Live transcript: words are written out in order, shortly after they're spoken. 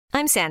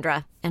I'm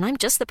Sandra, and I'm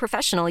just the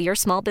professional your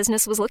small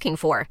business was looking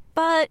for.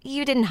 But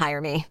you didn't hire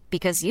me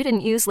because you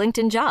didn't use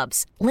LinkedIn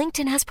Jobs.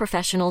 LinkedIn has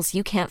professionals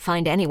you can't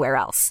find anywhere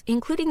else,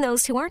 including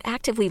those who aren't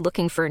actively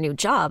looking for a new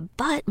job,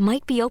 but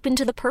might be open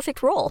to the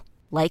perfect role,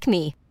 like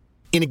me.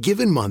 In a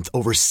given month,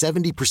 over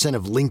 70%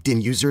 of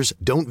LinkedIn users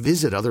don't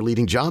visit other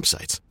leading job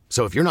sites.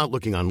 So if you're not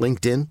looking on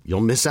LinkedIn,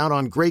 you'll miss out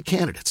on great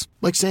candidates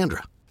like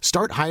Sandra.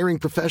 Start hiring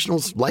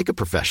professionals like a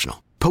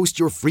professional. Post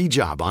your free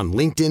job on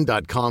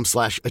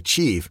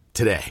linkedin.com/achieve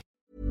today.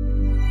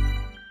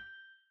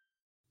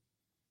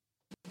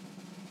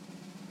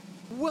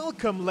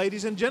 Welcome,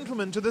 ladies and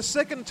gentlemen, to the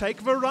Second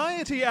Take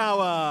Variety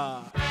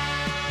Hour.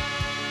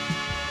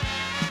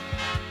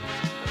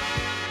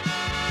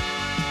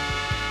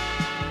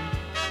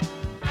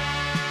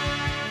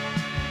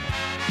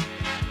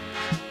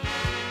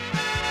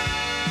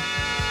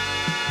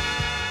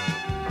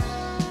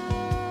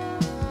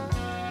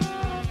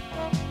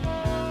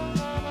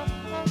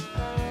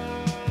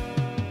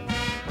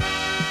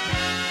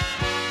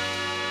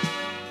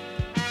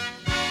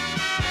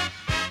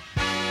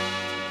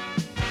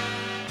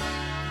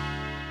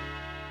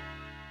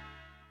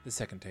 The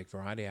Second Take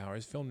Variety Hour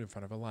is filmed in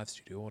front of a live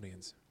studio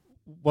audience.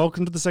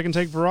 Welcome to the Second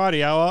Take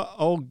Variety Hour.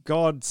 Oh,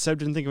 God, Seb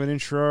didn't think of an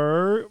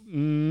intro.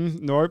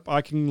 Nope,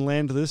 I can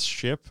land this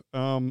ship.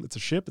 It's a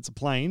ship, it's a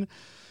plane.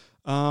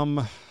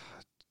 Nope,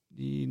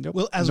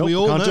 well, as we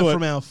all know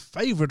from our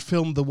favourite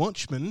film, The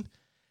Watchmen,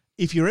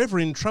 if you're ever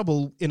in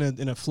trouble in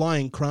a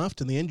flying craft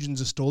and the engines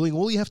are stalling,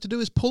 all you have to do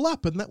is pull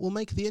up and that will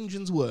make the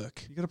engines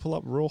work. You got to pull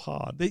up real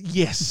hard.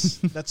 Yes,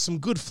 that's some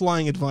good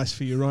flying advice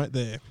for you right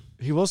there.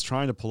 He was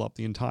trying to pull up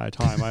the entire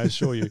time, I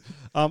assure you.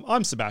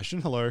 I'm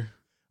Sebastian. Hello.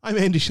 I'm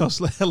Andy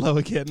Schossler. Hello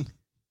again.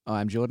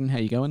 I'm Jordan. How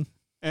you going?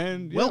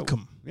 And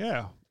welcome.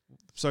 Yeah.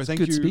 So thank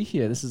you. Good you. to be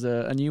here. This is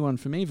a new one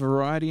for me,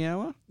 Variety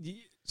Hour.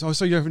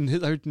 So you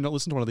haven't not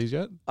listened to one of these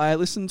yet? I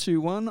listened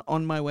to one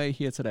on my way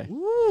here today.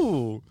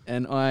 Ooh.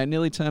 And I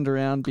nearly turned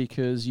around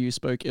because you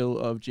spoke ill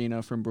of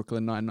Gina from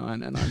Brooklyn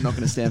Nine-Nine, and I'm not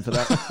going to stand for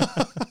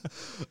that.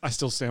 I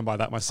still stand by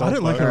that myself. I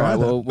don't like her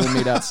either. We'll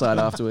meet outside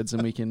afterwards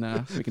and we can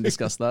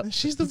discuss that.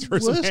 She's the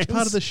worst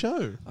part of the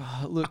show.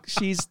 Look,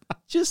 she's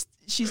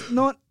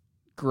not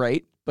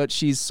great, but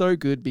she's so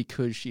good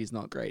because she's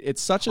not great.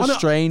 It's such a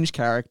strange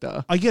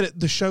character. I get it.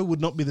 The show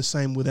would not be the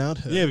same without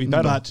her. Yeah,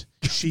 but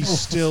she's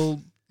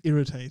still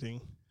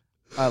irritating.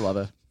 I love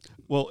her.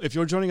 Well, if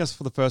you're joining us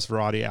for the first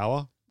Variety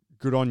Hour,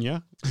 good on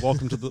you.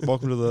 Welcome to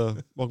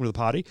the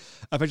party.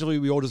 Eventually,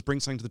 we all just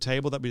bring something to the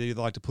table that we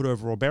either like to put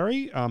over or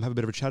bury. Have a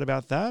bit of a chat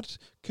about that.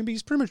 Can be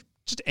pretty much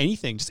just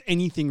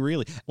anything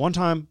really. One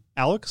time,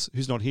 Alex,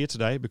 who's not here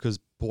today because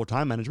poor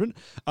time management,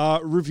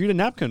 reviewed a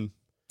napkin.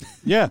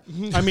 Yeah,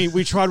 I mean,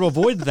 we try to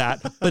avoid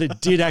that, but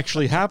it did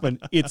actually happen.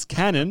 It's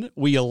canon.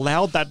 We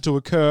allowed that to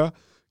occur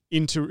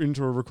into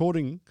a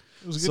recording.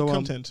 It was good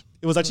content.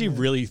 It was actually a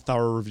really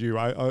thorough review.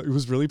 I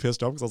was really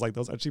pissed off because I was like, that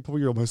was actually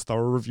probably your most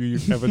thorough review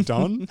you've ever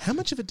done. How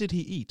much of it did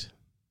he eat?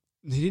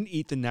 He didn't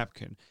eat the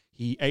napkin.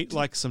 He ate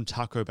like some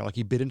taco, like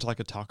he bit into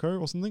like a taco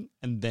or something,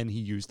 and then he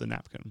used the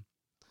napkin.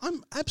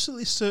 I'm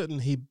absolutely certain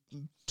he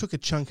took a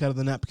chunk out of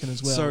the napkin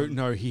as well. So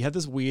no, he had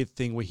this weird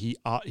thing where he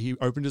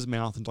opened his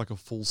mouth into like a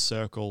full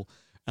circle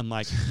and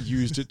like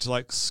used it to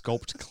like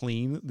sculpt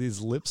clean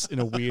his lips in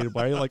a weird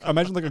way. Like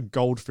imagine like a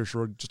goldfish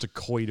or just a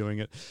koi doing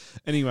it.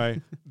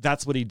 Anyway,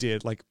 that's what he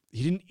did. Like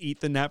he didn't eat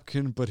the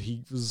napkin, but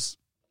he was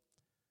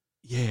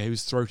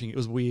throating. It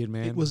was weird,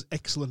 man. It was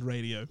excellent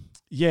radio.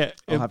 Yeah.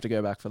 I'll have to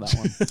go back for that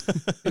one.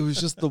 It was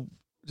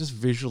just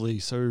visually,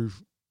 so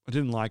I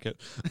didn't like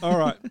it. All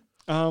right.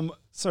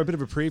 So a bit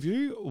of a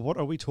preview. What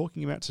are we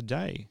talking about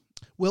today?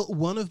 Well,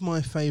 one of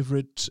my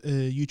favourite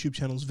YouTube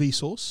channels,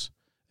 Vsauce,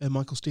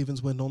 Michael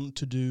Stevens went on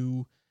to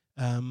do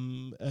a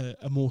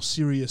more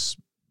serious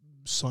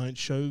science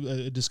show,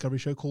 a discovery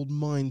show called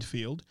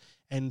Mindfield.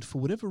 And for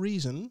whatever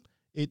reason,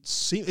 it's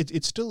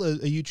still a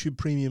YouTube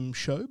premium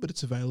show, but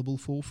it's available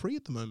for free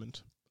at the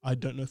moment. I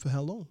don't know for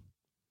how long.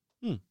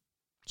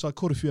 So I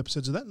caught a few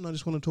episodes of that, and I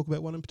just want to talk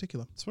about one in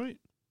particular. Sweet.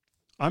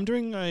 I'm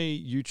doing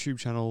a YouTube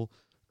channel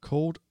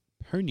called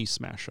Pony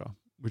Smasher,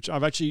 which I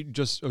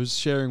was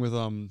sharing with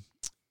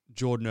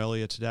Jordan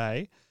earlier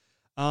today.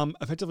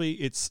 Effectively,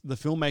 it's the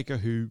filmmaker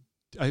who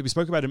we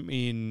spoke about him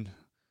in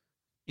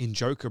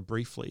Joker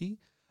briefly,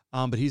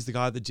 but he's the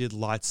guy that did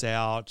Lights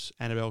Out,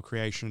 Annabelle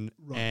Creation,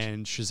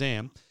 and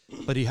Shazam.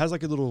 But he has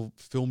like a little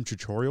film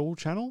tutorial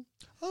channel.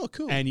 Oh,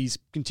 cool! And he's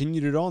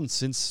continued it on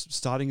since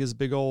starting his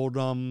big old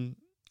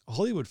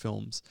Hollywood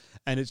films,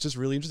 and it's just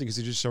really interesting because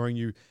he's just showing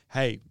you,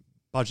 hey,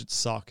 budgets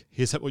suck.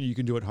 Here's what you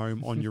can do at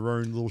home on your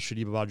own little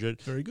shitty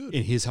budget. Very good.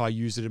 And here's how I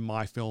used it in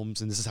my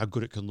films, and this is how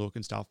good it can look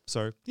and stuff.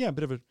 So yeah, a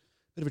bit of a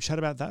chat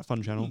about that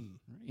fun channel.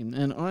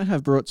 And I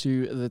have brought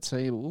to the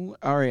table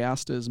Ari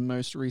Aster's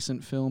most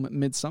recent film,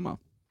 Midsummer.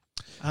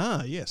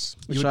 Ah, yes.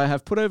 Which I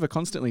have put over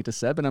constantly to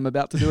Seb, and I'm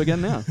about to do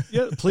again now.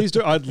 Yeah, please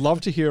do. I'd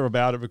love to hear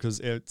about it because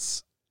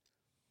it's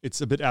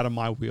a bit out of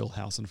my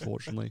wheelhouse,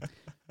 unfortunately.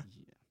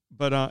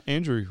 But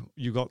Andrew,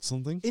 you got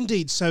something?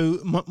 Indeed. So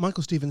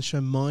Michael Stevens'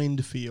 show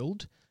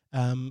Mindfield,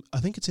 I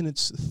think it's in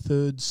its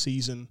third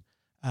season.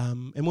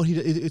 And what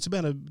it's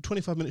about a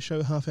 25-minute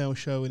show, half-hour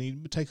show, and he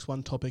takes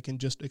one topic and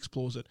just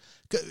explores it.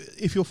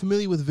 If you're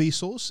familiar with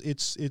Vsauce,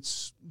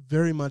 it's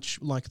very much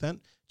like that,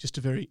 just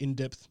a very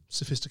in-depth,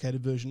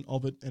 sophisticated version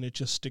of it, and it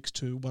just sticks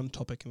to one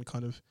topic and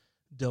kind of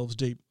delves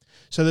deep.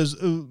 So there's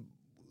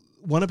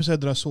one episode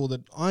that I saw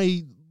that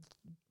I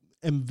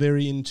am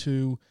very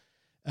into,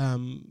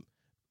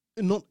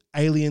 not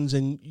aliens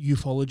and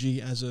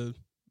ufology as a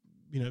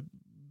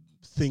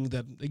thing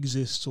that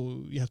exists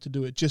or you have to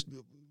do it, just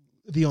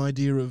the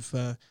idea of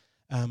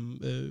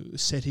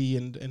SETI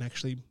and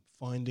actually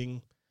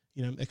finding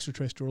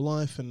extraterrestrial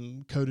life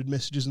and coded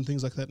messages and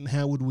things like that, and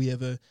how would we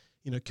ever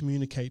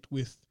communicate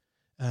with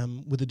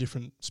a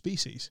different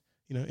species,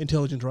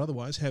 intelligent or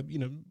otherwise?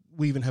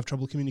 We even have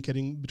trouble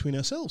communicating between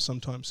ourselves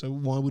sometimes, so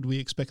why would we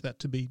expect that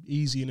to be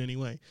easy in any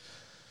way?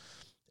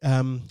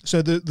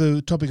 So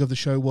the topic of the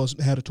show was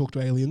how to talk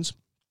to aliens,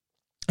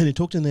 and it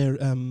talked in there.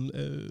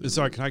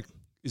 Sorry,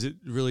 is it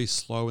really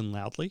slow and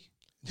loudly?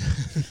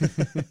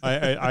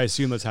 I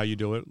assume that's how you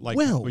do it. Like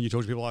when you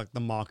talk to people like the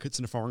markets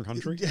in a foreign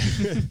country.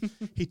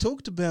 He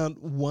talked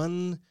about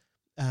one,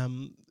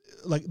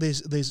 like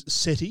there's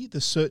SETI,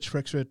 the Search for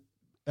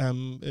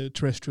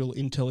Extraterrestrial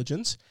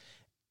Intelligence.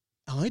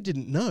 I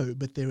didn't know,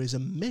 but there is a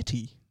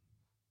METI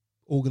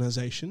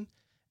organization,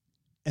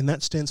 and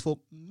that stands for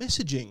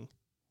Messaging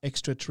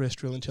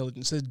Extraterrestrial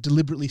Intelligence. They're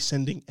deliberately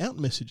sending out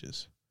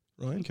messages,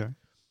 right? Okay.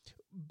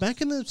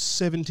 Back in the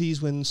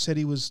 70s when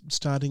SETI was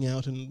starting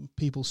out and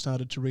people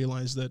started to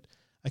realize that,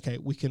 okay,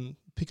 we can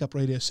pick up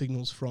radio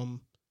signals from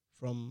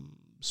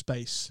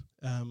space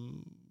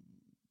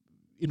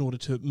in order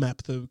to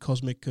map the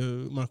cosmic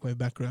microwave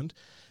background.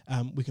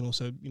 We can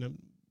also,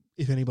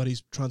 if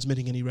anybody's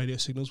transmitting any radio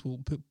signals,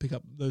 we'll pick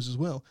up those as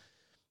well.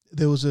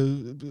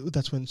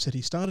 That's when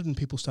SETI started, and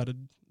people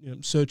started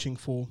searching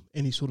for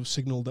any sort of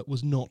signal that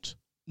was not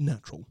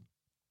natural.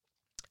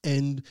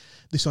 And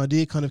this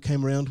idea kind of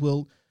came around,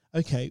 well,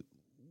 okay,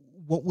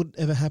 what would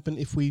ever happen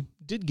if we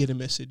did get a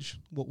message?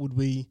 What would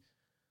we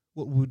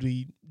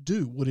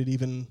do? Would it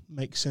even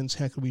make sense?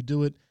 How could we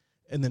do it?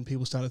 And then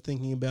people started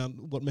thinking about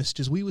what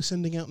messages we were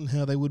sending out and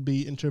how they would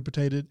be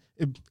interpreted.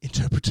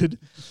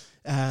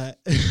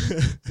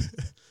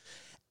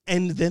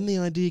 And then the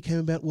idea came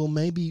about, well,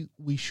 maybe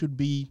we should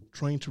be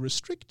trying to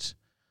restrict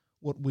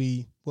what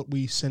we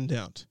send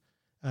out,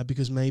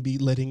 because maybe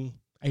letting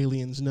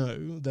aliens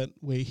know that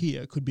we're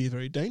here could be a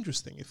very dangerous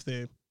thing if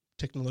they're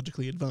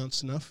technologically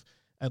advanced enough.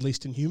 At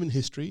least in human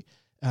history,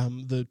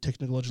 the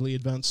technologically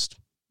advanced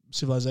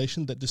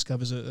civilization that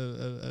discovers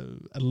a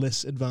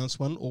less advanced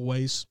one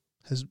always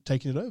has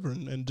taken it over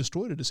and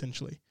destroyed it,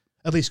 essentially,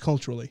 at least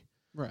culturally,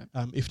 right?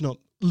 If not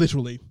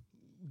literally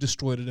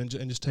destroyed it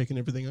and just taken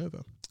everything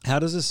over. How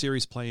does a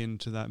series play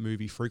into that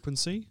movie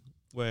Frequency,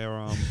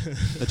 where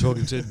they're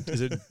talking to,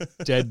 is it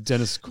dead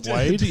Dennis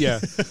Quaid? Yeah.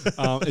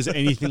 Is it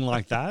anything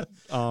like that?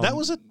 That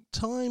was a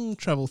time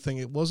travel thing.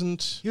 It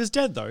wasn't... He was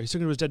dead, though. He's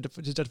talking to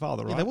his dead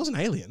father, right? Yeah, that wasn't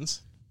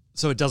aliens.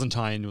 So it doesn't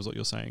tie in with what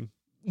you're saying?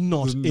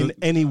 Not in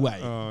any way.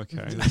 Oh,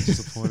 okay. That's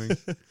disappointing.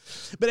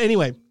 But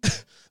anyway...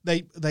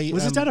 They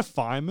was his dad a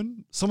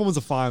fireman? Someone was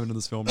a fireman in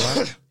this film,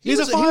 right? He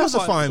was a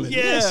fireman.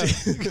 Yeah.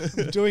 Yes.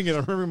 I'm doing it.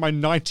 I remember my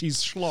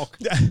 90s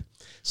schlock.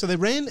 So they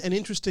ran an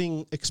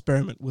interesting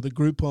experiment with a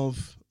group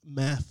of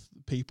math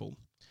people.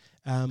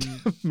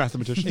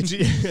 Mathematicians.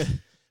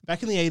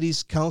 Back in the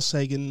 80s, Carl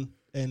Sagan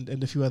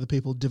and a few other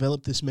people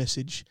developed this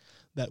message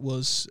that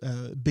was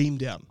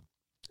beamed out.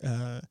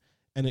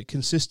 And it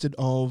consisted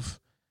of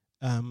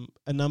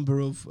a number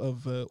of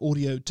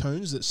audio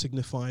tones that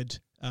signified...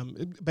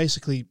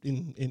 basically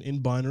in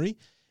binary,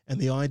 and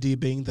the idea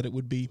being that it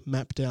would be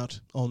mapped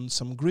out on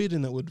some grid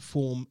and that would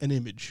form an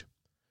image,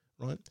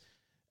 right?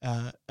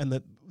 And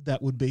that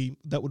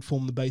would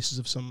form the basis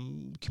of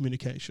some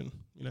communication,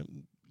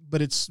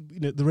 But it's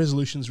the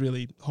resolution's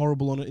really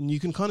horrible on it, and you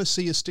can kind of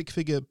see a stick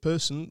figure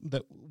person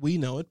that we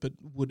know it, but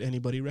would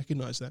anybody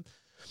recognize that?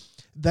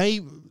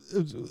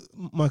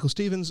 Michael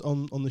Stevens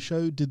on the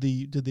show did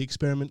the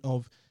experiment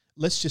of,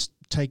 let's just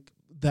take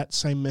that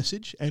same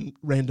message and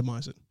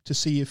randomize it to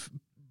see if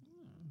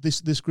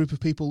this group of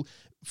people,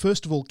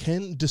 first of all,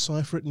 can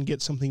decipher it and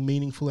get something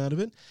meaningful out of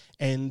it.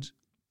 And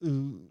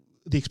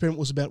the experiment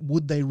was about,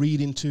 would they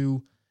read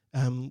into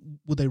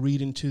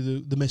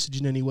the message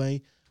in any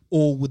way,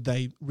 or would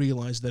they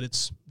realize that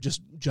it's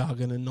just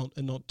jargon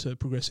and not to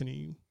progress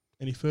any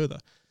further?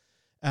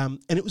 And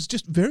it was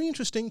just very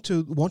interesting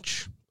to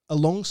watch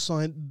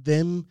alongside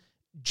them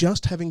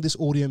just having this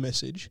audio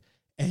message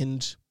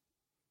and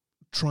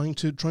trying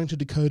to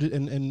decode it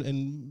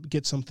and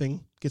get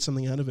something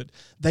out of it.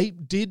 They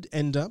did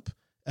end up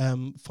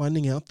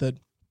finding out that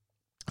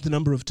the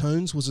number of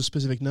tones was a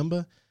specific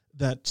number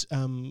that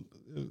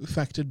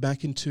factored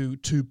back into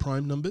two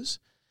prime numbers.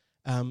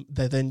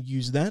 They then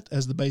used that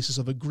as the basis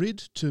of a grid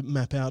to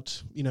map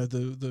out,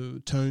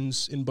 the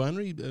tones in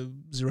binary,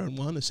 0 and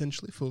 1,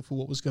 essentially, for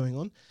what was going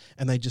on.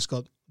 And they just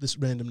got this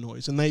random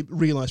noise. And they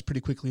realized pretty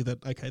quickly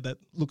that, okay, that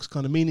looks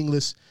kind of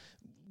meaningless.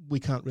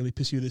 We can't really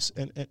pursue this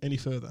any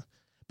further.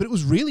 But it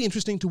was really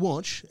interesting to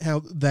watch how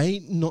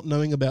they, not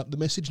knowing about the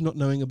message, not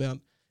knowing about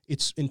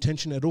its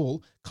intention at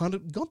all, kind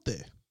of got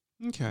there.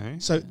 Okay.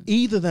 So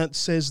either that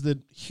says that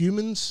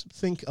humans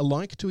think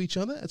alike to each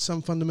other at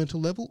some fundamental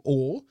level,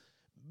 or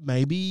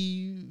maybe,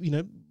 you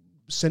know,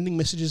 sending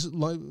messages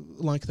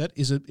like that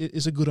is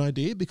a good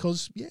idea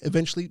because,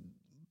 eventually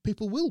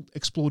people will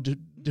explore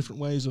different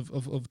ways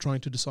of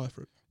trying to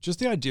decipher it. Just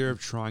the idea of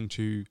trying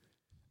to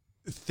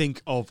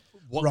think of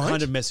what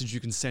kind of message you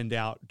can send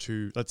out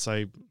to, let's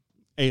say,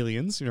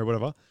 aliens, you know,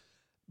 whatever,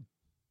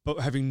 but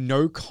having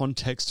no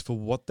context for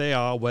what they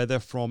are, where they're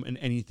from, and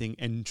anything,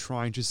 and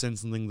trying to send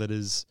something that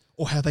is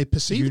or how they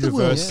perceive the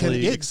world,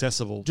 universally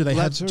accessible. Do they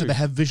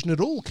have vision at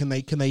all? Can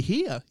they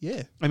hear?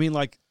 Yeah, I mean,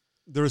 like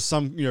there are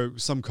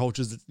some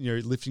cultures that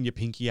lifting your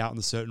pinky out in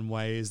a certain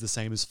way is the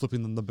same as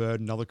flipping them the bird.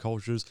 In other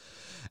cultures,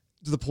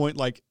 to the point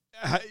like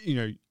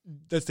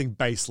let's think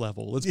base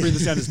level. Let's bring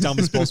this down as dumb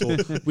as possible.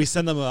 We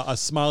send them a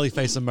smiley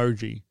face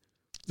emoji.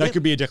 That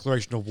could be a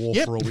declaration of war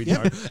for all we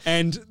know.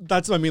 And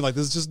that's what I mean. Like,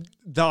 there's just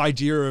the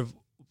idea of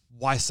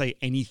why say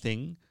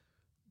anything,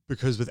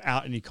 because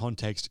without any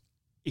context,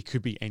 it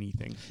could be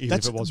anything, even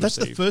if it was That's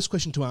received. the first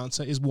question to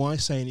answer is why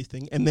say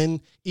anything? And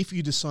then if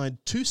you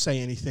decide to say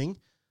anything,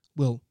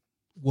 well,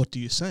 what do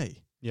you say?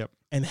 Yep.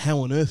 And how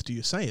on earth do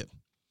you say it?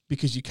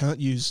 Because you can't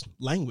use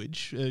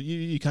language.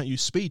 You can't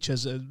use speech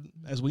as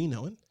we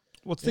know it.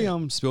 What's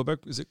the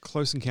Spielberg? Is it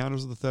Close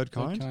Encounters of the Third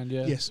Kind?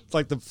 Yeah. Yes. It's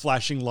like the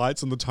flashing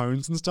lights and the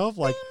tones and stuff.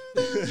 Like,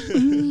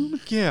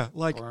 yeah,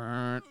 like,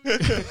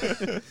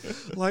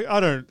 like I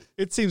don't.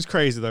 It seems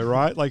crazy though,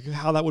 right? Like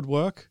how that would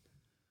work.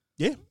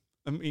 Yeah.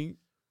 I mean,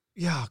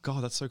 yeah.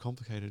 God, that's so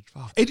complicated.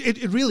 Fuck.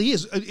 It really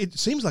is. It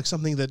seems like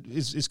something that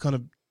is kind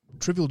of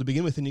trivial to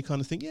begin with, and you kind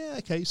of think, yeah,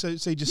 okay. So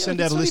you just send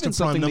out a list of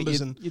prime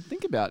numbers, and you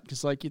think about,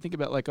 because like you think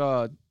about like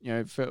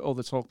for all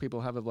the talk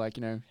people have of like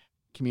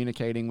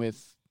communicating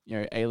with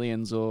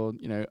aliens or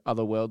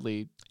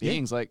otherworldly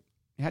beings, like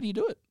how do you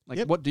do it?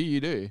 Like what do you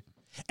do?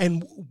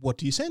 And what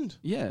do you send?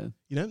 Yeah,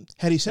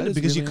 how do you send it?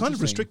 Because really you're kind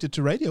of restricted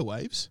to radio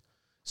waves.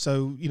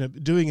 So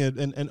doing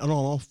an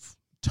on-off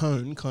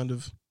tone kind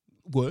of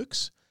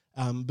works.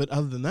 But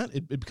other than that,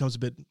 it becomes a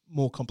bit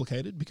more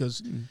complicated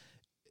because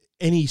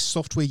any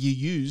software you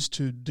use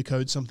to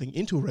decode something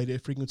into a radio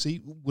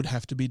frequency would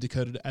have to be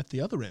decoded at the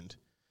other end.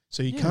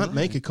 So you can't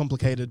make a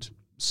complicated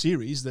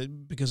series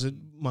because it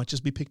might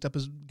just be picked up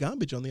as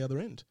garbage on the other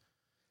end.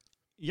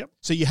 Yep.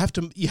 So you have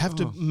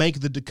to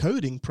make the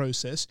decoding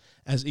process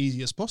as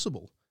easy as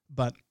possible.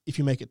 But if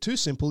you make it too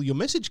simple, your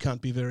message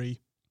can't be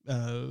very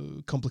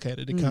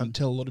complicated. It can't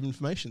tell a lot of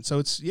information. So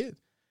it's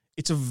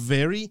a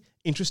very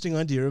interesting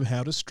idea of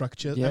how to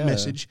structure a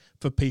message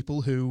for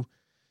people who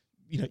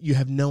you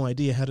have no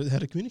idea how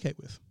to communicate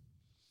with.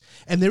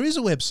 And there is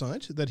a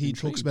website that he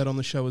talks about on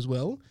the show as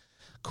well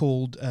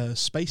called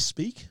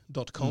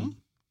spacespeak.com.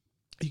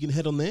 You can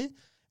head on there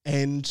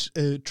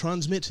and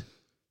transmit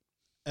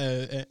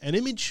an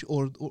image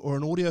or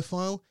an audio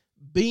file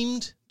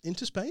beamed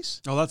into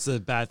space. Oh, that's a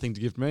bad thing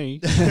to give me.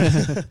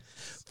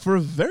 For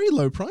a very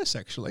low price,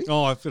 actually.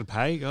 Oh, I've got to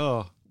pay?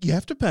 Oh. You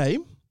have to pay,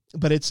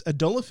 but it's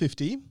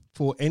 $1.50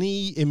 for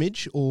any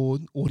image or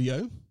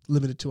audio,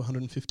 limited to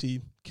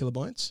 150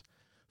 kilobytes.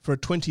 For a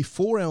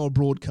 24-hour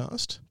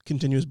broadcast,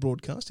 continuous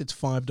broadcast, it's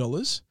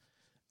 $5.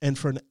 And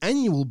for an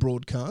annual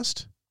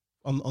broadcast,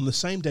 on the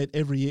same date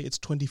every year, it's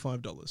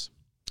 $25.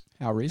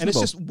 How reasonable. And it's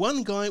just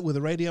one guy with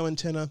a radio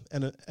antenna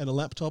and a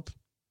laptop,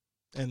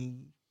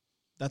 and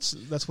that's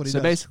what he does. So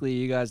basically,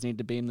 you guys need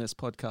to beam this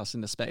podcast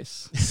into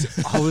space.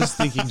 I was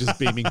thinking just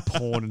beaming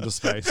porn into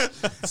space.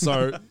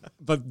 So,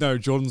 but no,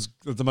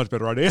 that's a much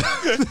better idea.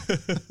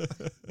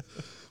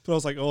 But I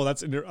was like, oh,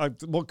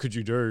 what could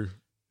you do?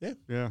 Yeah.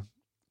 Yeah.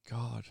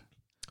 God.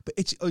 But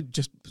it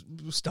just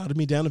started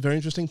me down a very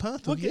interesting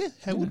path.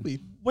 How would we?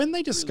 When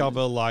they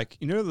discover, like,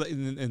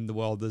 in the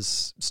world,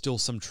 there's still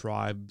some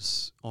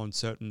tribes on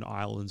certain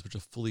islands which are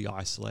fully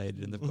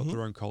isolated and they've got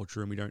their own culture,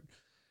 and we don't,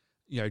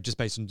 just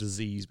based on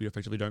disease, we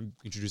effectively don't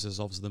introduce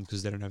ourselves to them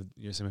because they don't have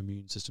some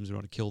immune systems. We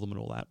want to kill them and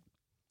all that.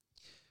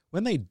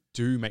 When they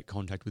do make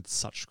contact with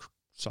such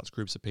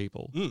groups of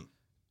people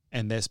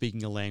and they're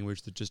speaking a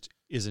language that just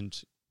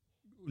isn't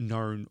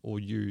known or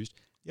used,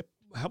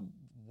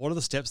 what are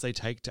the steps they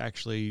take to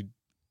actually...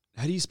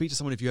 How do you speak to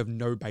someone if you have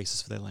no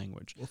basis for their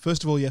language? Well,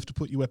 first of all, you have to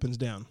put your weapons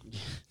down.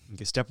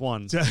 Okay, step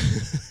one.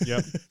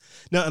 Yep.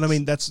 No, and I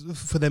mean, that's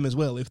for them as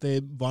well. If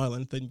they're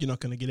violent, then you're not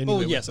going to get anywhere.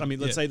 Oh, yes. With them. I mean,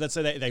 let's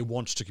say they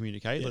want to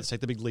communicate. Yeah. Let's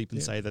take the big leap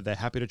and say that they're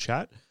happy to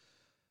chat,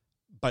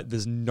 but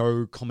there's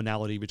no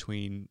commonality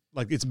between...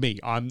 Like, it's me.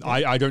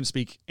 I don't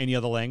speak any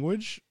other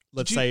language.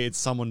 Let's say it's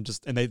someone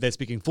just... And they're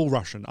speaking full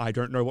Russian. I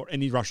don't know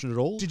any Russian at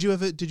all. Did you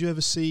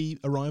ever see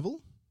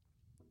Arrival?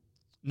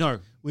 No.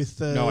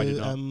 With no, I did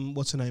not.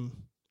 What's her name?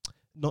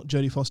 Not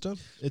Jodie Foster.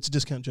 It's a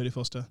discount Jodie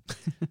Foster.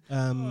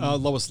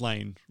 Lois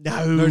Lane.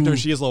 No,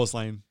 she is Lois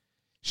Lane.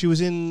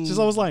 She's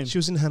Lois Lane. She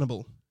was in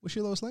Hannibal. Was she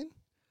Lois Lane?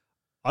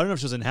 I don't know if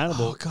she was in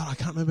Hannibal. Oh God, I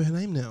can't remember her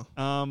name now.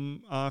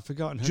 I've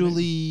forgotten her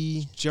Jeremy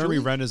name. Jeremy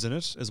Renner's in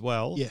it as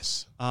well.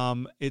 Yes.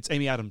 It's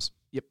Amy Adams.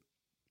 Yep.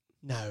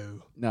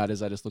 No. No, it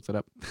is. I just looked it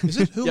up. Is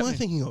it? Who Yep. am I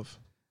thinking of?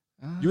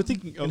 You were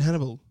thinking In of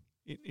Hannibal.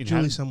 in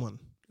Julie Han- someone.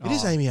 It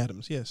is Oh. Amy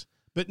Adams, yes.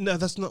 But no,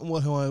 that's not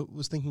who I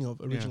was thinking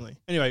of originally. Yeah.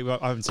 Anyway, well,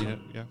 I haven't seen it.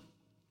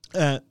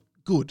 Yeah.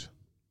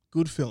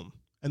 Good film.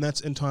 And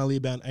that's entirely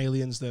about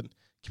aliens that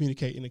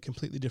communicate in a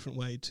completely different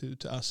way to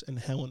us. And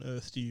how on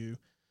earth do you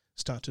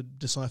start to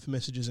decipher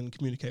messages and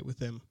communicate with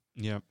them?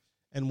 Yeah.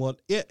 And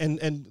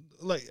and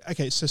like,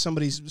 okay, so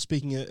somebody's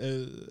speaking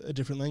a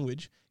different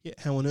language. Yeah,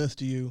 how on earth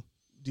do you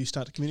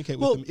start to communicate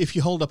with them? If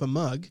you hold up a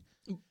mug,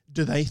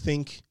 do they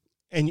think,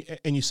 and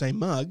you say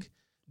mug,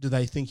 do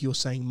they think you're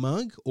saying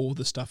mug or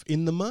the stuff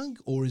in the mug,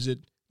 or is it,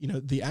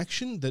 the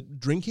action that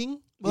drinking?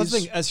 Well, that's the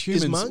thing. As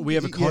humans, mug? we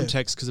have a Yeah.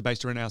 context because it's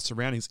based around our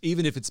surroundings.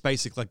 Even if it's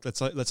basic, like let's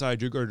say I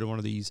do go to one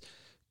of these,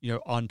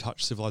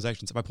 untouched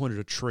civilizations. If I pointed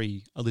at a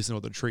tree, I listen to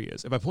what the tree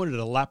is. If I pointed at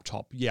a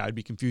laptop, yeah, I'd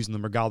be confusing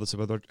them regardless of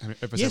whether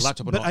if I say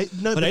laptop or not.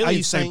 But are you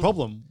aliens, same saying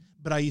problem.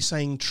 But are you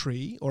saying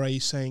tree, or are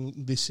you saying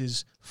this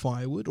is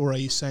firewood, or are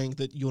you saying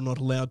that you're not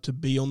allowed to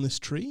be on this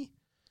tree?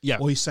 Yeah.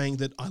 Or are you saying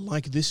that I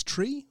like this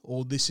tree,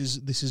 or this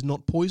is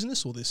not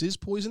poisonous, or this is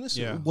poisonous?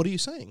 Yeah. What are you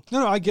saying?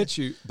 No, I get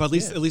you. But at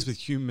least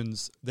with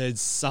humans, there's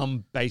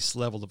some base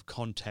level of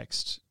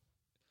context.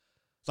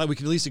 Like we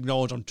can at least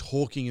acknowledge I'm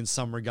talking in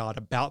some regard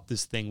about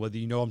this thing, whether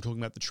I'm talking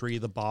about the tree,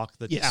 the bark,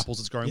 the Yes. apples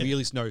it's growing. Yeah. We at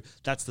least know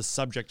that's the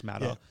subject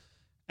matter. Yeah.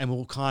 And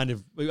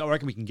I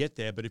reckon we can get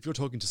there. But if you're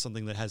talking to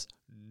something that has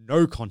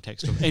no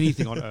context of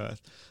anything on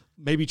Earth,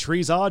 maybe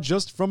trees are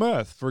just from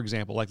Earth, for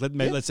example. Like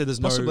let's say there's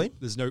possibly.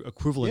 no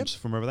equivalent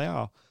from wherever they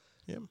are.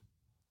 Yeah.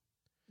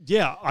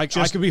 Yeah, I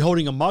could be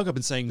holding a mug up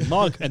and saying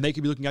mug, and they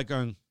could be looking at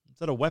going, is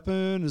that a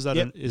weapon? Is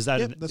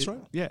that that's right.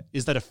 Yeah.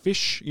 Is that a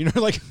fish?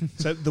 Like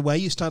So the way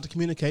you start to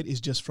communicate is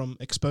just from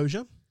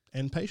exposure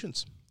and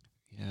patience.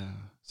 yeah.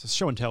 So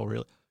show and tell,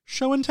 really.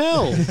 Show and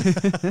tell.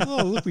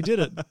 Oh, look, we did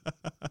it.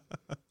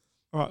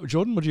 All right,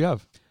 Jordan, what do you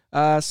have?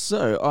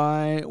 So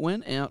I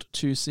went out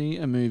to see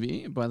a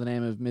movie by the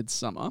name of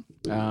Midsommar.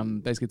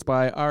 Basically, it's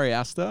by Ari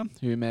Aster,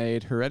 who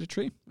made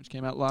Hereditary, which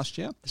came out last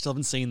year. I still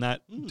haven't seen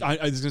that. It's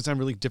going to sound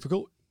really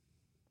difficult.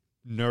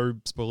 No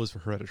spoilers for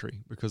Hereditary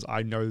because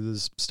I know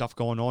there's stuff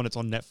going on. It's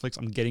on Netflix.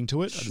 I'm getting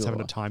to it. I just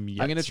haven't had time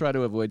yet. I'm going to try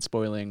to avoid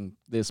spoiling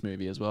this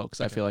movie as well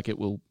because I feel like it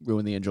will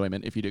ruin the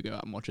enjoyment if you do go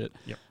out and watch it.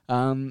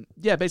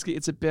 Yep. Basically,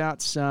 it's about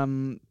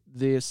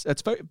this.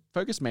 It's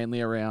focused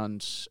mainly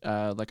around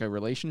like a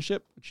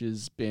relationship, which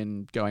has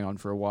been going on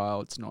for a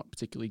while. It's not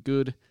particularly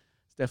good.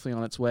 It's definitely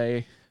on its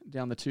way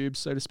down the tubes,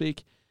 so to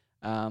speak.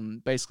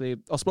 Basically,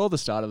 I'll spoil the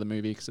start of the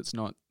movie because it's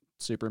not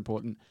super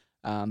important.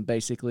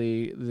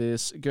 Basically,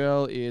 this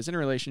girl is in a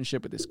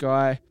relationship with this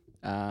guy.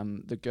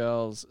 The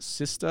girl's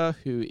sister,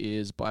 who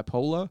is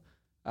bipolar,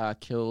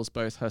 kills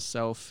both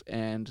herself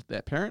and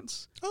their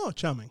parents. Oh,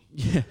 charming.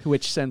 Yeah,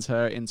 which sends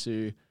her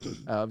into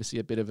obviously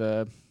a bit of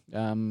a, I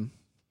don't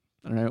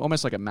know,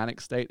 almost like a manic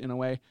state in a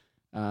way.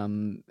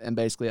 And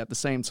basically at the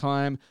same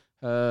time,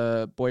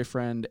 her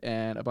boyfriend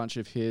and a bunch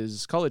of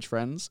his college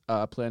friends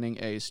are planning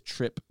a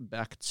trip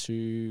back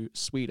to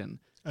Sweden.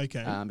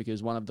 Okay.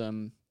 Because one of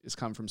them is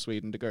come from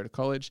Sweden to go to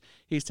college.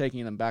 He's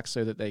taking them back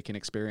so that they can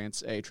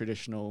experience a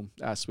traditional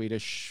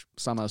Swedish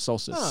summer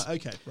solstice. Ah,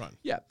 okay, right.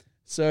 Yeah.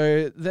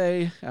 So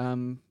they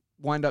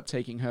wind up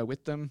taking her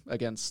with them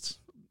against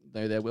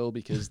their will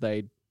because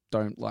they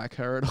don't like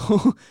her at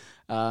all.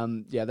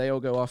 They all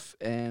go off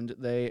and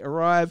they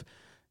arrive,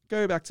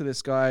 go back to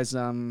this guy's,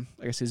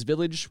 his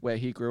village where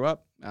he grew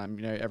up.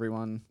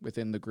 Everyone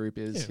within the group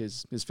is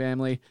his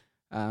family.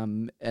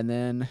 And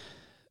then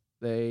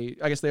they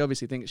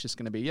obviously think it's just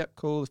going to be, yep,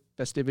 cool,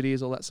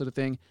 festivities, all that sort of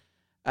thing.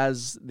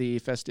 As the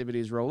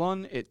festivities roll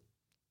on, it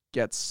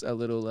gets a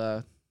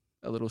little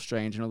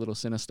strange and a little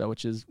sinister,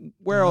 which is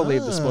where I'll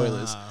leave the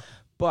spoilers.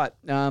 But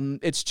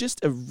it's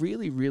just a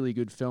really, really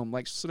good film.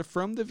 Like, sort of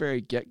from the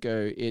very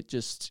get-go, it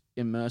just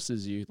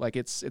immerses you. Like,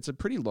 it's a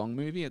pretty long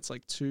movie. It's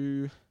like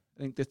I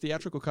think the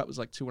theatrical cut was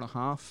like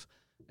 2.5.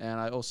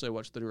 And I also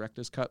watched the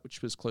director's cut,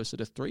 which was closer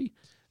to 3.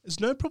 There's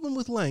no problem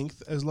with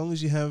length as long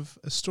as you have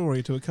a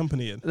story to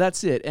accompany it.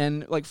 That's it.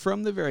 And like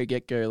from the very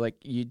get-go, like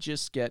you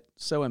just get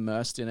so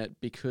immersed in it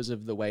because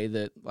of the way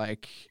that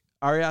like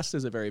Ari Aster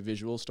is a very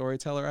visual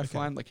storyteller, I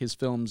find. Like his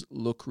films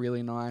look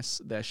really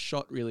nice. They're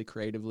shot really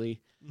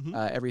creatively. Mm-hmm.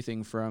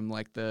 Everything from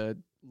like the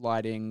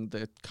lighting,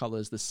 the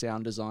colors, the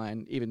sound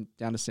design, even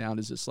down to sound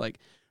is just like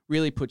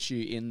really puts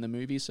you in the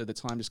movie. So the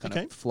time just kind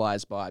of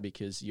flies by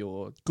because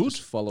you're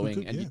just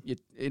following.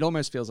 It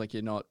almost feels like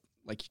you're not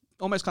like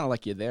almost kind of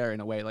like you're there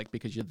in a way, like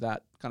because you're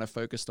that kind of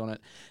focused on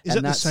it. Is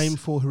it the same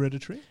for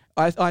Hereditary?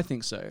 I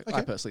think so. Okay.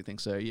 I personally think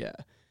so. Yeah,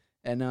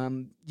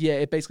 and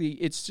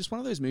it's just one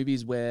of those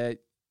movies where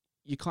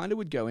you kind of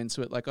would go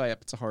into it like, oh, yeah,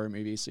 it's a horror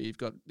movie, so you've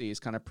got these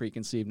kind of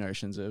preconceived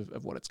notions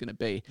of what it's going to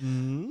be.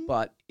 Mm.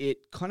 But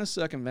it kind of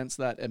circumvents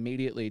that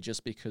immediately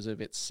just because of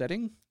its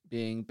setting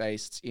being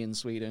based in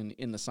Sweden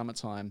in the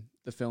summertime.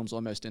 The film's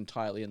almost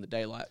entirely in the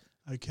daylight.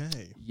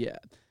 Okay. Yeah.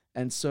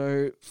 And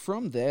so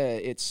from there,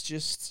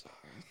 it's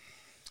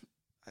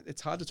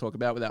hard to talk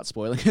about without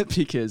spoiling it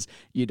because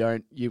you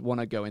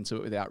want to go into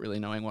it without really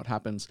knowing what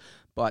happens.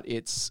 But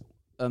it's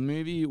a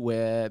movie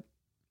where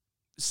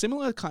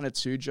similar kind of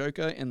to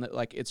Joker in that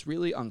like it's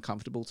really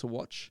uncomfortable to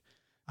watch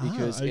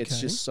because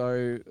it's just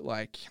so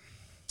like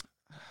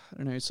I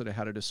don't know sort of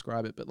how to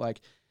describe it, but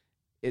like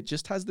it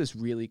just has this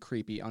really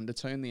creepy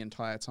undertone the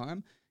entire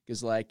time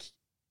because like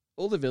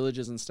all the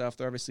villages and stuff,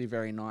 they're obviously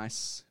very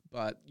nice,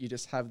 but you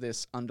just have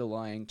this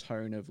underlying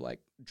tone of like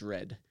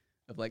dread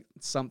of like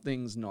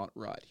something's not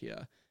right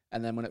here.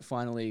 And then when it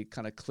finally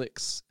kind of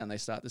clicks and they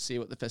start to see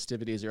what the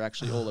festivities are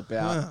actually all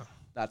about,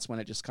 that's when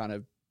it just kind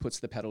of puts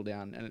the pedal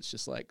down and it's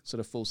just like sort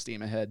of full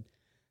steam ahead.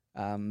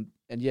 And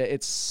yeah,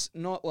 it's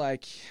not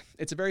like,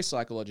 it's a very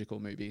psychological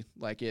movie.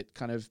 Like it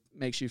kind of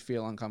makes you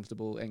feel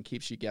uncomfortable and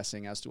keeps you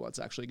guessing as to what's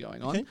actually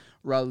going on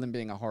rather than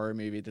being a horror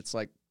movie that's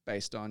like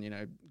based on, you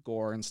know,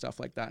 gore and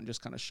stuff like that and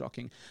just kind of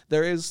shocking.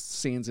 There is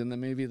scenes in the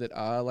movie that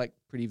are like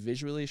pretty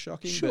visually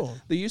shocking,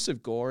 but the use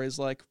of gore is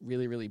like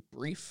really, really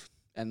brief.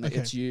 And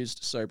it's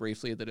used so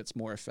briefly that it's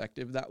more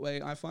effective that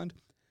way, I find.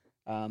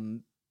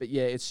 But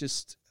yeah, it's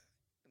just,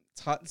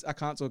 it's hard, I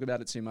can't talk about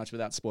it too much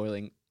without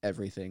spoiling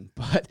everything.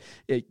 But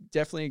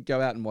definitely go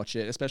out and watch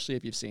it, especially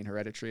if you've seen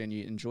Hereditary and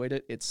you enjoyed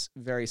it. It's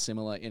very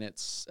similar in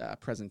its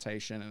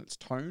presentation and its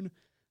tone.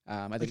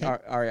 I think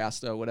Ari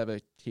Aster, whatever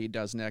he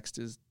does next,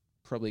 is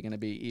probably going to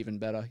be even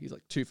better. He's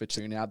like 2 for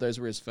 2 now. Those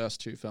were his first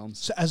 2 films.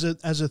 So as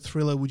a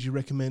thriller, would you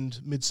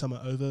recommend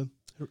Midsommar over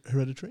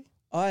Hereditary?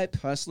 I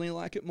personally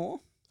like it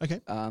more. Okay.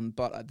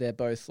 But they're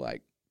both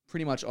like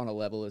pretty much on a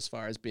level as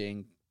far as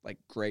being like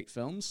great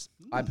films.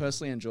 I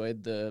personally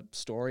enjoyed the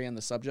story and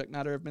the subject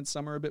matter of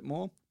Midsommar a bit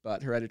more,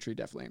 but Hereditary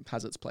definitely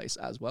has its place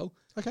as well.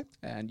 Okay.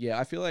 And yeah,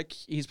 I feel like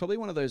he's probably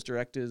one of those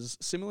directors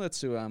similar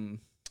to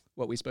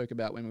what we spoke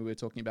about when we were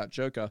talking about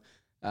Joker.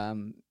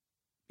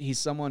 He's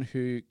someone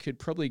who could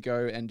probably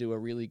go and do a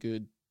really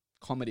good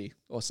comedy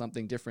or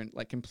something different,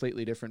 like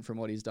completely different from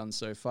what he's done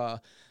so far,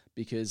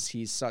 because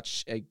he's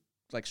such a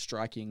like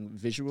striking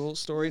visual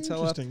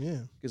storyteller. Interesting, yeah.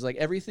 Because like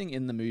everything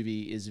in the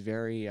movie is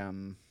very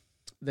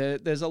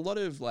there's a lot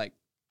of like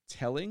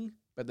telling,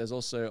 but there's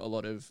also a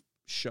lot of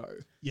show.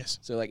 Yes.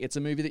 So like it's a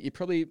movie that you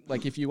probably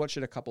like if you watch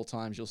it a couple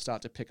times, you'll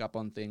start to pick up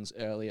on things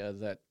earlier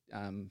that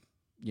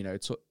you know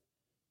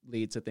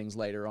lead to things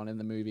later on in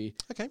the movie.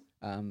 Okay.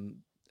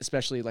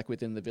 Especially like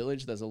within the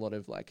village, there's a lot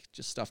of like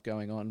just stuff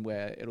going on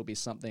where it'll be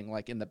something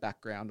like in the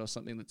background or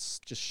something that's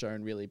just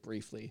shown really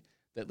briefly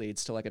that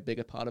leads to like a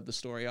bigger part of the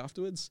story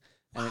afterwards.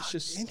 And it's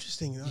just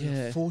interesting.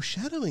 Yeah.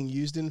 Foreshadowing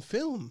used in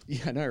film.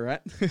 Yeah, I know, right?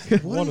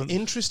 What an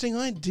interesting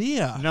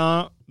idea.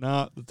 No,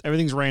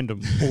 everything's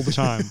random all the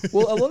time.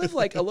 Well, a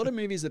lot of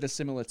movies that are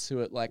similar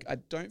to it, like I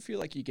don't feel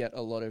like you get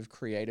a lot of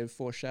creative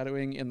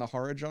foreshadowing in the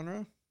horror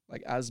genre,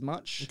 like as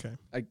much. Okay.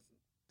 Like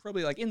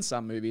probably like in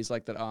some movies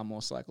like that are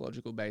more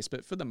psychological based,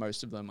 but for the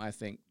most of them, I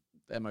think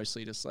they're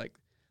mostly just like,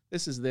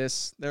 this is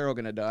this, they're all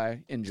going to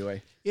die,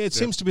 enjoy. Yeah, it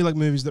seems to be like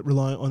movies that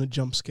rely on a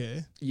jump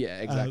scare. Yeah,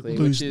 exactly.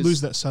 Lose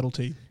that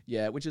subtlety.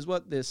 Yeah, which is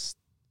what this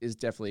is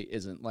definitely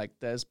isn't. Like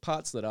there's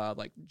parts that are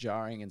like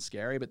jarring and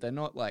scary, but they're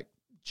not like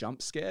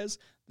jump scares.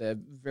 They're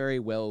very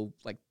well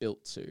like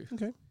built to.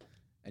 Okay.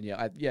 And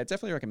yeah, I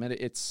definitely recommend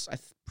it. I'm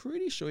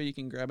pretty sure you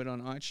can grab it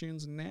on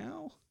iTunes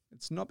now.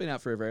 It's not been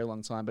out for a very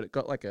long time, but it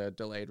got like a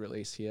delayed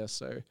release here,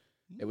 so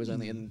it was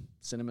only in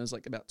cinemas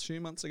like about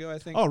 2 months ago, I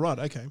think. Oh, right,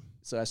 okay.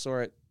 So I saw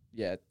it,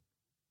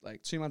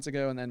 like 2 months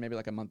ago, and then maybe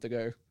like a month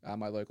ago,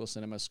 my local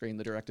cinema screened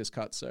the director's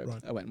cut, so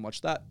I went and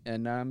watched that.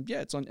 And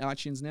it's on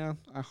iTunes now.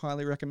 I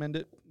highly recommend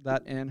it,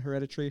 that and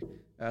Hereditary,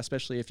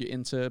 especially if you're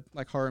into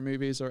like horror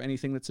movies or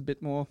anything that's a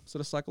bit more sort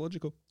of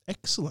psychological.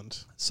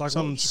 Excellent.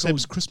 On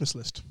Seb's Christmas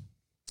list.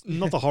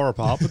 Not the horror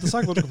part, but the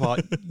psychological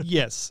part,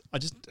 yes.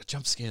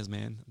 Jump scares,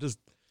 man. Just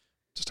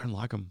don't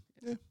like them.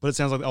 Yeah. But it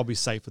sounds like I'll be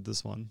safe with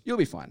this one. You'll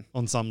be fine.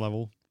 On some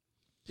level.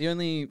 The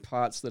only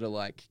parts that are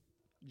like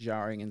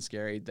jarring and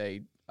scary,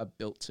 they are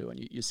built to, and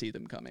you see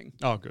them coming.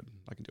 Oh, good.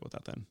 I can deal with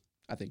that then.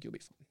 I think you'll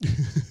be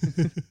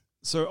fine.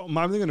 So I'm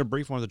only going to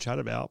brief one to chat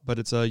about, but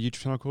it's a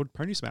YouTube channel called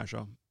Pony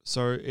Smasher.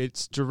 So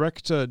it's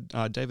director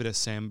David S.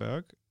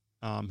 Sandberg.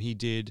 He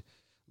did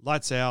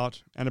Lights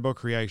Out, Annabelle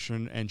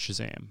Creation, and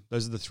Shazam.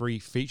 Those are the 3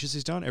 features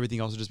he's done. Everything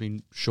else has just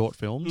been short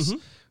films,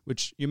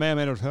 which you may or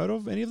may not have heard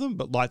of, any of them,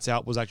 but Lights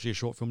Out was actually a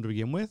short film to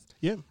begin with.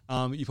 Yeah.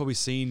 You've probably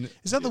seen...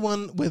 Is that the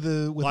one where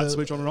the light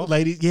switch on and off?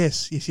 Lady?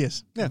 Yes.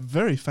 Yeah.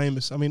 Very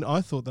famous. I mean, I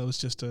thought that was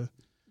just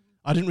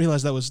I didn't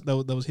realize that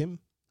was him.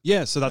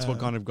 Yeah, so that's what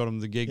kind of got him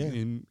the gig.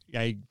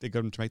 Yeah. They got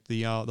him to make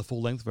the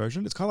full length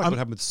version. It's kind of like what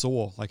happened with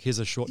Saw. Like, here's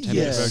a short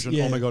 10-minute version.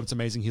 Yeah. Oh my God, it's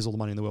amazing. Here's all the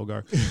money in the world.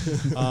 Go.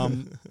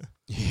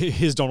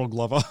 Here's Donald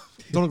Glover.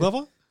 Donald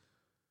Glover?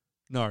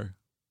 No.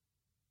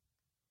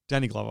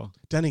 Danny Glover.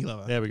 Danny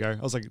Glover. There we go.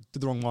 I was like,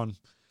 did the wrong one.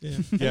 Yeah.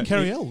 And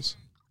Carrie Ells.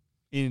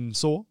 In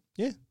Saw?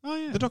 Yeah. Oh,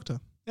 yeah. The Doctor.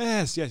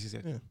 Yes. Yeah.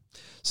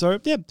 So,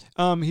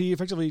 he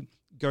effectively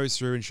goes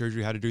through and shows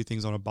you how to do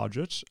things on a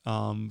budget,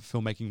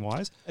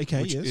 filmmaking-wise,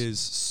 which is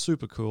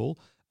super cool.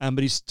 But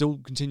he's still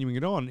continuing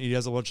it on. He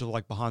has a bunch of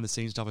like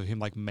behind-the-scenes stuff of him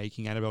like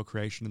making Annabelle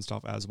Creation and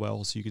stuff as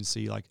well, so you can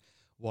see like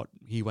what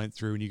he went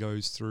through, and he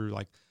goes through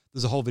like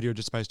there's a whole video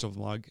just based off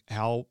like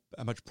how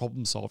much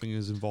problem solving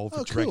is involved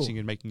with directing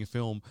and making a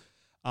film.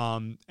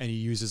 And he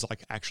uses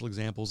like actual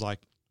examples. Like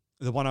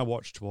the one I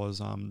watched was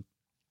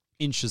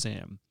in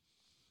Shazam.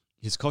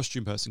 His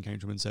costume person came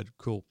to him and said,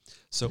 cool,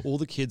 so all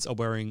the kids are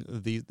wearing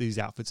these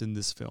outfits in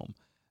this film.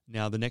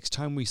 Now, the next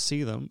time we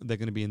see them, they're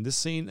going to be in this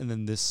scene and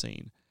then this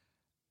scene.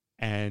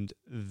 And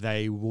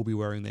they will be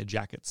wearing their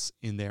jackets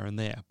in there and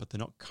there, but they're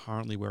not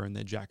currently wearing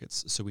their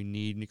jackets. So we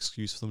need an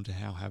excuse for them to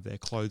have their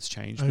clothes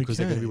changed because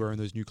they're going to be wearing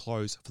those new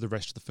clothes for the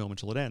rest of the film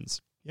until it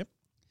ends. Yep.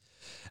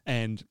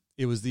 And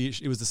it was the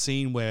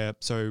scene where,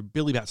 so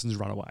Billy Batson's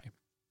run away.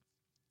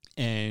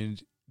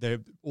 And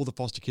all the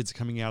foster kids are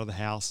coming out of the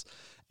house,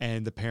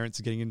 and the parents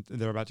are getting in, and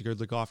they're about to go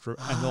look after it.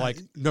 And they're like,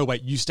 no,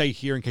 wait, you stay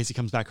here in case he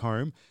comes back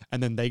home.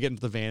 And then they get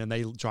into the van and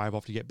they drive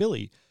off to get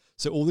Billy.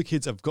 So all the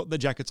kids have got their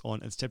jackets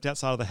on and stepped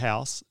outside of the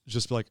house,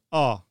 just be like,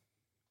 oh,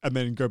 and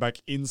then go back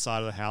inside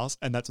of the house.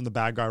 And that's when the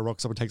bad guy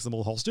rocks up and takes them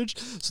all hostage.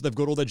 So they've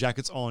got all their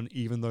jackets on,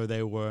 even though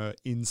they were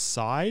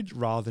inside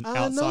rather than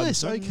outside.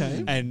 Nice,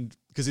 okay. And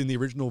because in the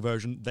original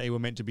version, they were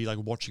meant to be like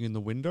watching in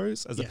the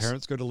windows as the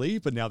parents go to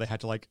leave, but now they had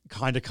to like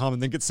kind of come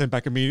and then get sent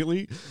back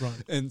immediately. Right.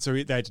 And so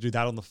they had to do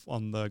that on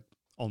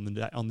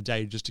the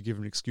day just to give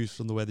an excuse for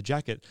them to wear the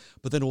jacket.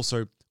 But then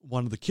also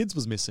one of the kids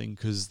was missing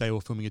because they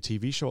were filming a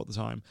TV show at the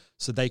time.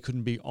 So they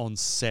couldn't be on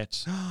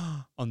set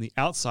on the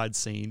outside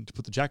scene to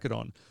put the jacket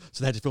on.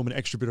 So they had to film an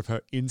extra bit of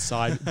her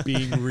inside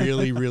being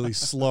really, really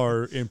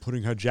slow in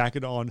putting her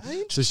jacket on.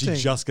 So she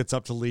just gets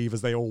up to leave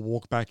as they all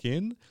walk back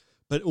in.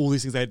 But all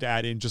these things they had to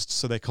add in just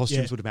so their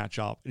costumes would match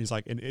up. And he's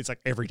like, and it's like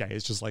every day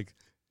it's just like,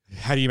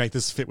 how do you make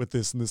this fit with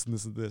this and this and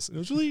this and this? And it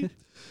was really...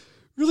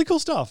 really cool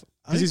stuff.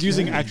 Because he's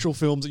using actual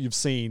films that you've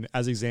seen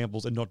as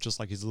examples and not just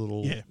like his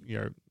little,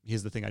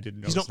 here's the thing I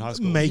didn't know in high school. He's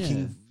not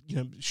making,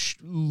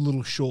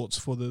 little shorts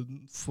for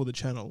the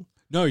channel.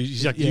 No,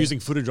 he's like using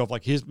footage of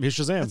like, here's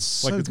Shazam.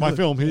 That's like, so it's my good.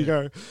 film. Here you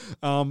go.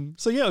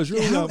 So yeah, it was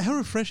really... how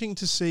refreshing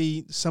to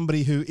see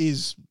somebody who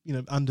is,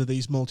 under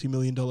these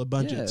multi-million-dollar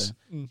budgets,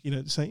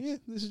 saying,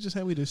 this is just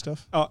how we do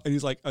stuff. And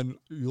he's like, and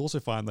you also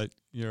find that,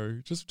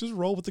 just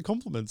roll with the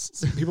compliments.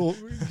 So people,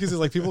 because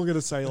like people are going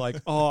to say like,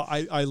 oh,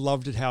 I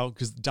loved it how,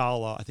 because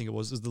Darla, I think it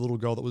was the little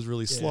girl that was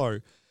really slow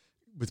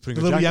with putting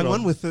the her little jacket young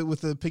on. one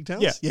with the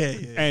pigtails? Yeah.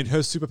 And her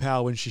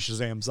superpower when she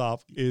Shazams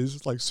up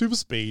is like super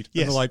speed.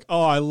 Yes. And they're like,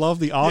 oh, I love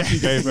the arc you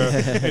gave her.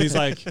 And he's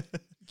like,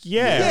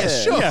 yeah,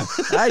 sure. Yeah.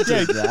 I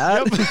did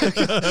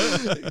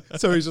that.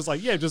 So he's just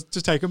like, yeah, just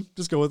take him,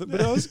 just go with it. But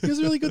it was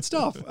really good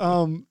stuff.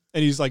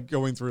 And he's like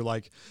going through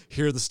like,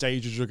 here are the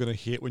stages you're going to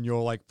hit when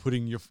you're like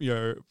putting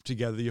your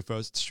together your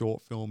first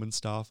short film and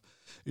stuff.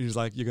 And he's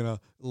like, you're going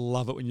to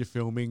love it when you're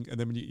filming. And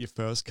then when you get your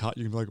first cut,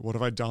 you're going to be like, what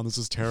have I done? This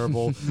is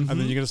terrible. And then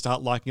you're going to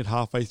start liking it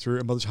halfway through.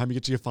 And by the time you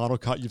get to your final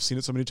cut, you've seen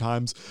it so many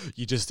times,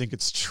 you just think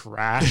it's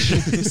trash.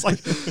 It's like,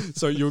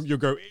 so you'll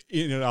go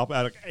in and out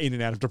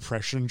of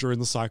depression during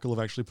the cycle of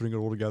actually putting it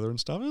all together and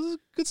stuff. It was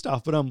good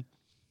stuff. But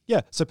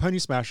yeah, so Pony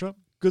Smasher,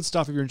 good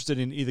stuff if you're interested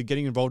in either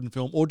getting involved in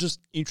film or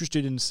just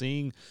interested in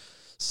seeing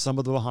some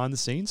of the behind the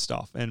scenes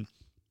stuff. And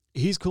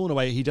he's cool in a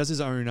way. He does his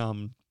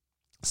own,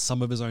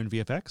 some of his own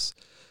VFX,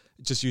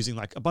 just using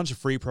like a bunch of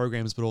free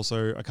programs, but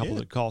also a couple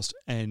that cost.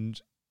 And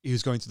he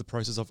was going through the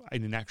process of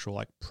in an actual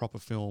like proper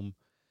film,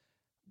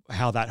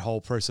 how that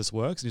whole process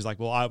works. And he's like,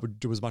 well, I would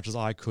do as much as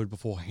I could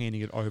before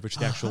handing it over to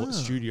the actual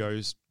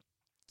studios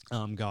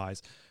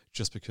guys,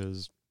 just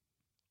because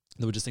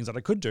there were just things that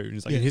I could do. And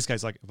he's like, in his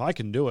case, like, if I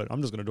can do it, I'm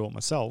just going to do it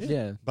myself.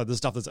 Yeah. But the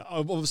stuff that's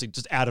obviously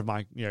just out of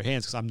my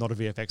hands because I'm not a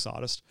VFX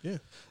artist. Yeah.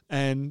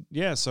 And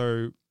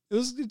so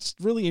it's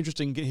really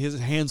interesting getting his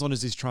hands on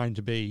as he's trying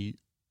to be,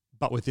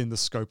 but within the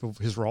scope of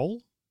his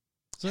role.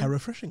 So, how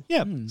refreshing.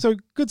 Yeah. So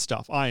good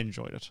stuff. I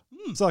enjoyed it.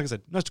 So like I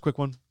said, nice quick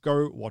one.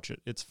 Go watch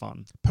it. It's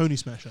fun. Pony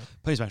Smasher.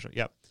 Pony Smasher,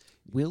 yep.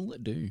 Will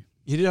do.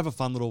 He did have a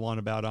fun little one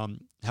about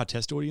how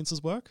test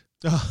audiences work.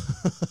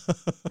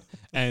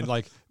 And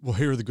like, well,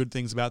 here are the good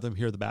things about them,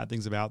 here are the bad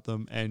things about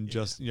them. And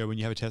just, when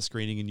you have a test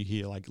screening and you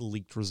hear like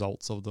leaked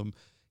results of them,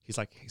 he's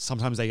like,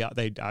 sometimes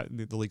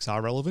the leaks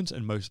are relevant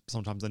and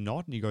sometimes they're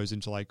not. And he goes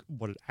into like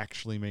what it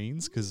actually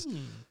means because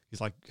he's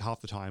like,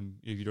 half the time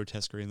if you do a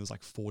test screen, there's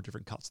like 4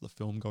 different cuts of the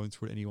film going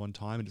through at any one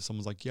time. And if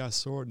someone's like, yeah, I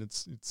saw it and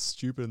it's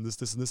stupid and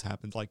this and this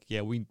happened, like,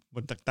 yeah,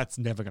 that's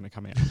never going to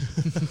come out.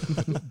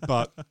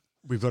 But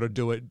we've got to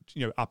do it,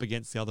 up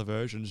against the other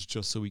versions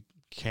just so we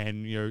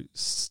can,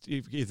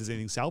 if there's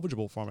anything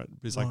salvageable from it.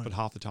 It's like, but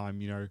half the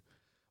time,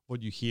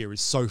 what you hear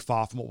is so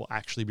far from what will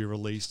actually be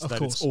released that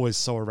it's always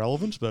so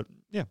irrelevant. But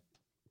yeah.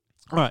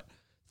 All right.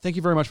 Thank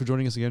you very much for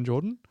joining us again,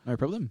 Jordan. No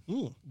problem.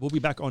 We'll be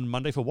back on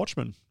Monday for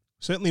Watchmen.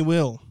 Certainly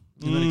will.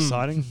 Isn't that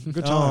exciting?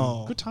 Good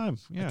time. Good time.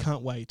 Yeah. I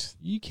can't wait.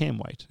 You can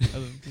wait.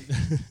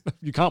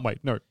 You can't wait.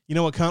 No. You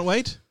know what can't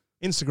wait?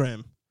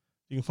 Instagram.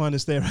 You can find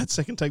us there at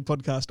Second Take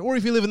Podcast. Or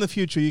if you live in the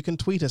future, you can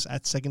tweet us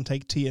at Second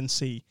Take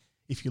TNC.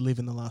 If you live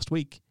in the last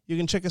week, you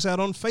can check us out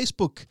on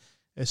Facebook.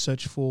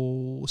 Search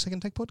for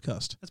Second Take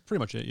Podcast. That's pretty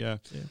much it, yeah.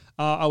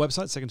 Our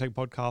website,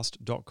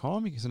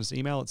 secondtakepodcast.com. You can send us an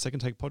email at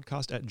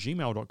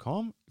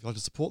secondtakepodcast@gmail.com. If you'd like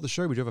to support the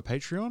show, we do have a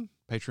Patreon,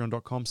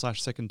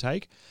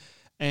 patreon.com/secondtake.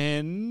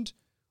 And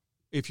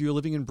if you're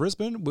living in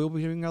Brisbane, we'll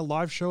be doing a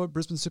live show at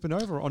Brisbane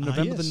Supernova on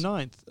November the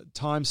 9th.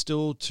 Time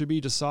still to be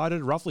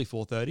decided, roughly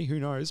 4:30. Who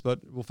knows? But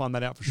we'll find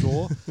that out for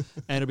sure.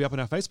 And it'll be up on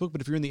our Facebook.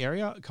 But if you're in the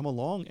area, come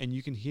along and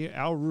you can hear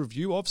our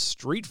review of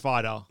Street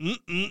Fighter,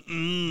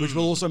 which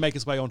will also make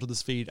its way onto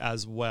this feed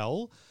as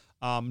well.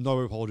 No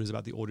apologies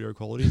about the audio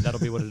quality. That'll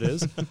be what it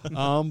is.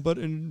 But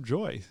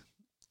enjoy.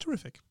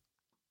 Terrific.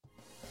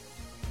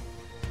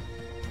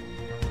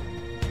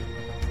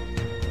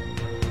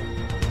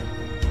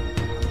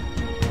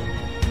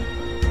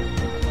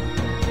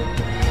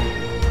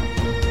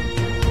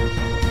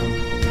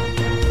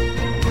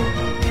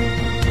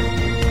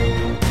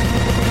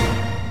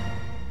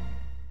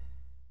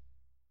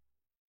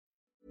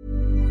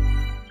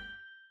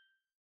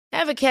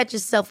 Ever catch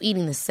yourself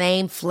eating the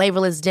same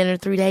flavorless dinner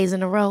 3 days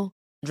in a row?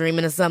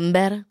 Dreaming of something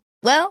better?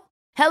 Well,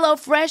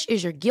 HelloFresh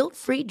is your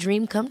guilt-free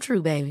dream come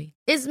true, baby.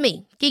 It's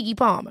me, Keke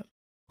Palmer.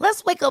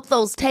 Let's wake up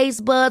those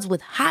taste buds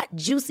with hot,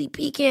 juicy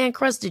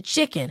pecan-crusted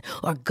chicken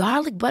or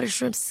garlic butter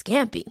shrimp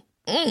scampi.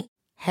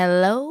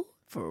 Hello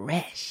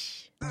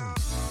Fresh.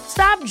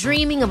 Stop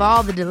dreaming of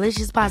all the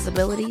delicious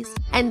possibilities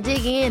and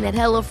dig in at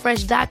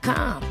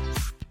HelloFresh.com.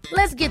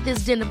 Let's get this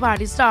dinner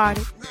party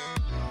started.